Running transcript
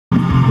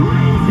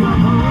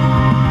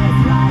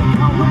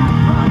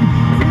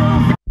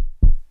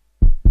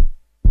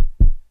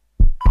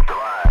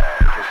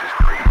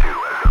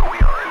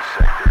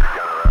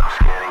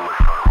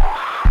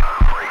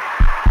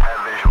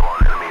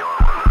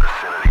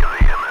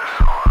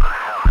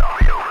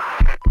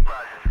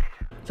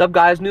What's up,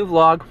 guys? New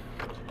vlog.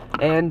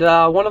 And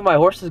one of my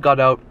horses got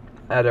out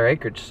at our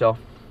acreage, so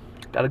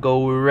gotta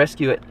go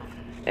rescue it.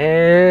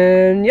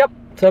 And yep,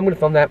 so I'm gonna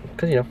film that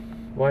because, you know,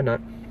 why not?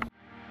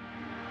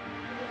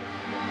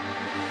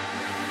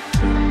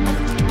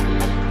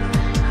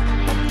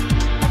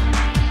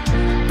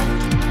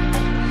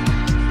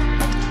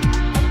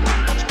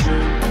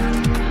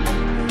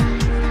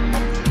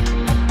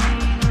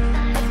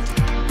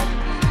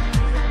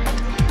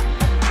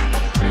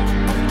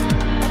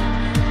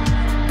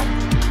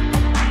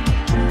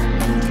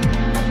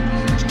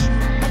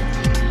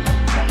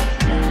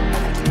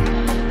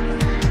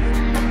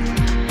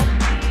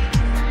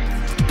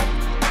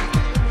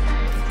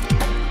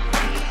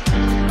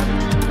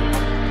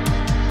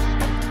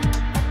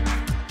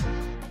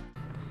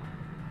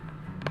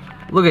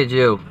 Look at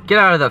you. Get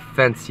out of the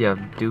fence, you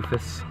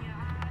doofus.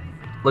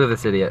 Look at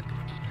this idiot.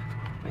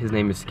 His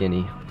name is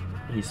Skinny.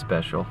 He's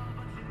special.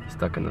 He's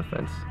stuck in the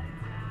fence.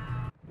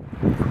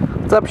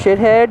 What's up,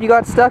 shithead? You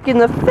got stuck in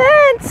the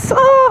fence!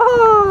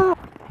 Oh!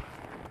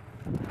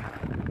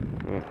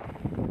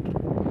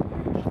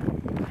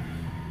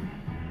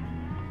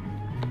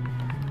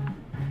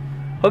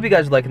 Hope you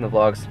guys are liking the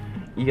vlogs.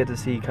 You get to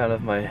see kind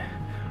of my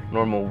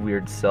normal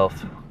weird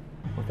self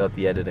without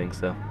the editing,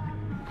 so.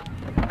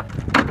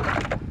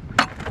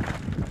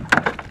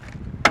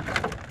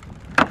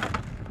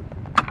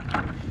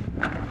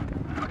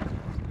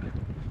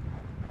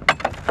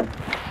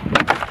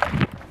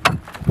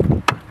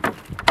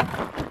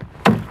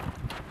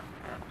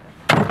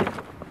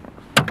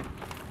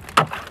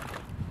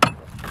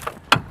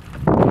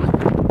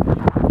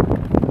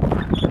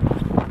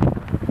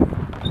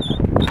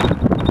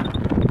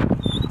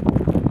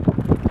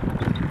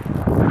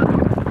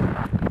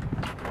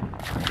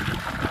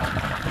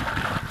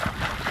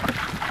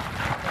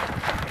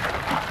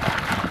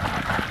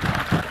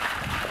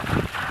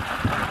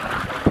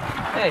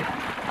 Hey,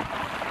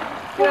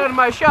 get out of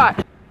my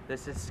shot!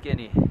 This is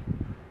Skinny.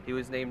 He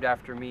was named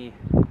after me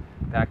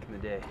back in the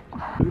day.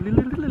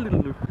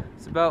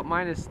 It's about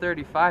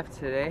 -35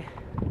 today.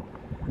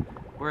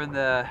 We're in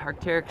the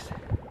TERYX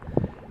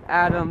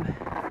Adam,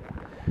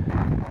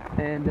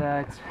 and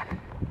it's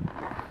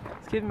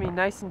giving me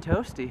nice and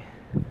toasty.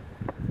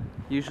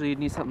 Usually you'd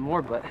need something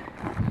more, but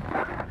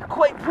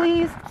quite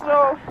pleased,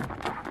 so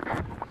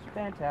it's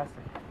fantastic.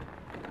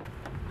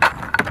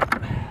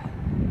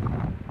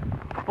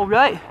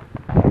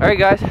 Alright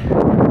guys,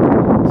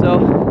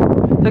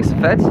 so thanks to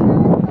Feds,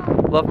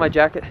 love my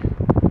jacket,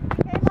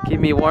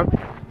 keep me warm.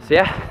 So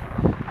yeah,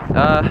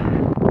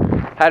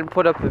 hadn't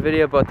put up a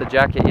video about the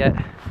jacket yet,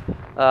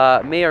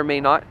 may or may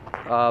not,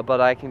 but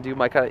I can do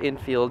my kind of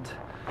infield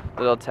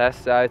little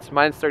test. It's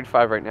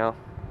 -35 right now,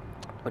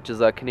 which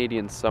is a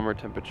Canadian summer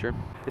temperature.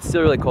 It's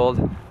still really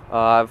cold.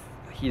 I've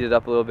heated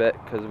up a little bit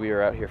because we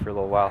were out here for a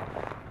little while,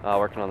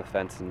 working on the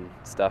fence and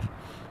stuff.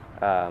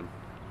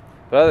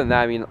 But other than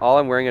that, I mean, all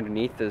I'm wearing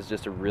underneath is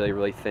just a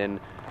really thin,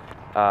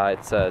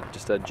 it's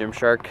just a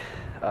Gymshark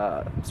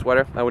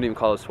sweater. I wouldn't even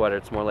call it a sweater.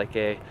 It's more like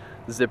a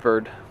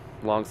zippered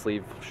long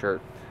sleeve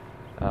shirt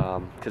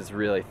because it's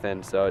really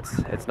thin, so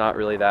it's not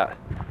really that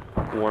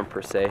warm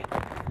per se.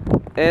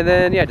 And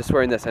then yeah, just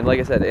wearing this, and like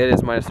I said, it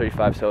is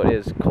 -35, so it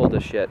is cold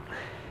as shit.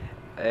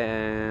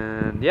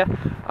 And yeah,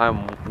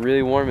 I'm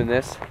really warm in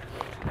this.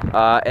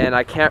 And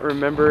I can't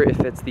remember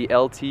if it's the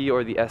LT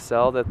or the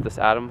SL that this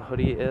Adam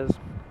hoodie is.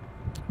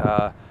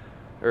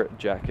 Or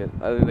jacket.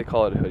 I think they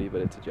call it a hoodie,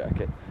 but it's a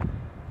jacket.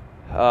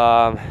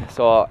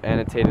 So I'll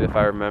annotate it if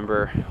I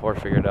remember or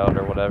figure it out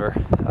or whatever.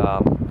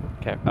 I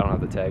don't have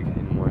the tag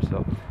anymore,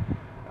 so.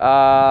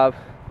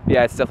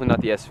 Yeah, it's definitely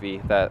not the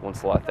SV. That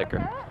one's a lot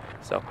thicker.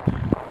 So,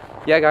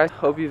 yeah, guys,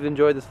 hope you've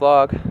enjoyed this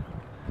vlog.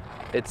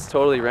 It's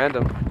totally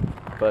random,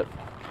 but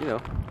you know,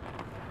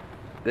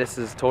 this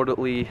is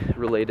totally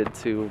related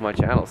to my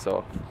channel,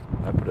 so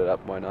I put it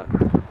up. Why not?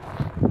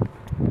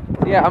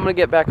 Yeah, I'm gonna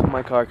get back on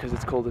my car because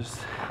it's cold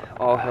as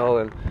all hell,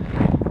 and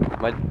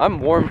I'm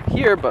warm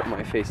here, but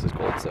my face is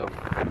cold. So,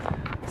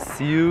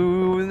 see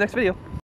you in the next video.